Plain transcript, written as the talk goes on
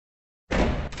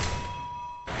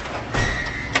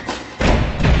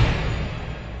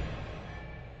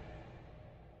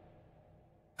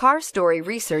Car Story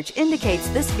research indicates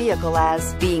this vehicle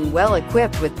as being well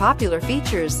equipped with popular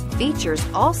features. Features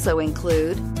also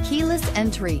include keyless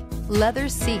entry, leather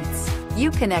seats,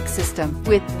 Uconnect system.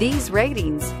 With these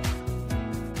ratings,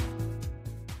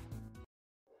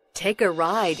 take a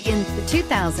ride in the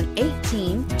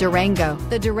 2018 Durango.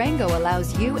 The Durango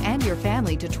allows you and your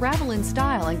family to travel in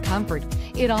style and comfort.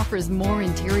 It offers more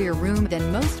interior room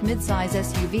than most midsize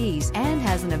SUVs and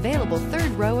has an available third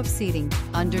row of seating.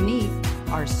 Underneath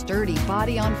are sturdy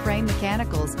body-on-frame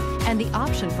mechanicals and the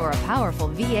option for a powerful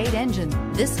V8 engine.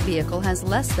 This vehicle has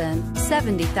less than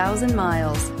 70,000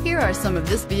 miles. Here are some of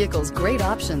this vehicle's great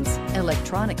options: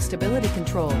 electronic stability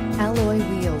control, alloy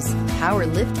wheels, power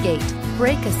liftgate,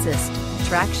 brake assist,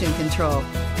 traction control,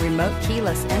 remote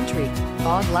keyless entry,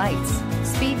 fog lights,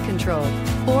 speed control,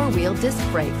 four-wheel disc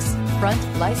brakes, front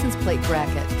license plate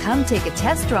bracket. Come take a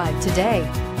test drive today.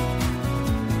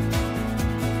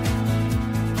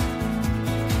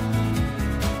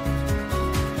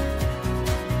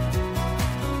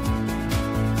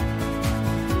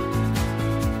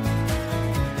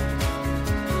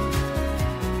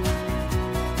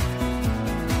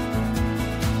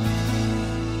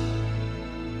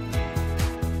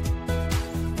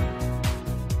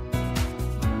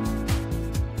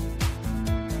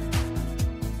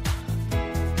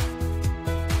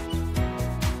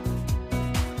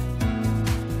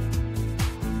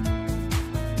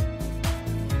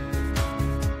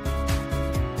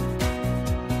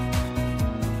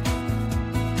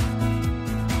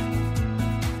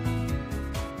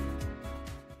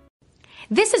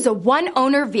 This is a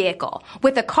one-owner vehicle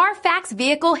with a Carfax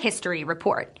Vehicle History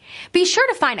Report. Be sure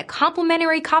to find a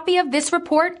complimentary copy of this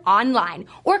report online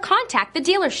or contact the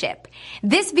dealership.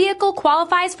 This vehicle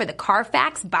qualifies for the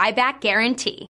Carfax Buyback Guarantee.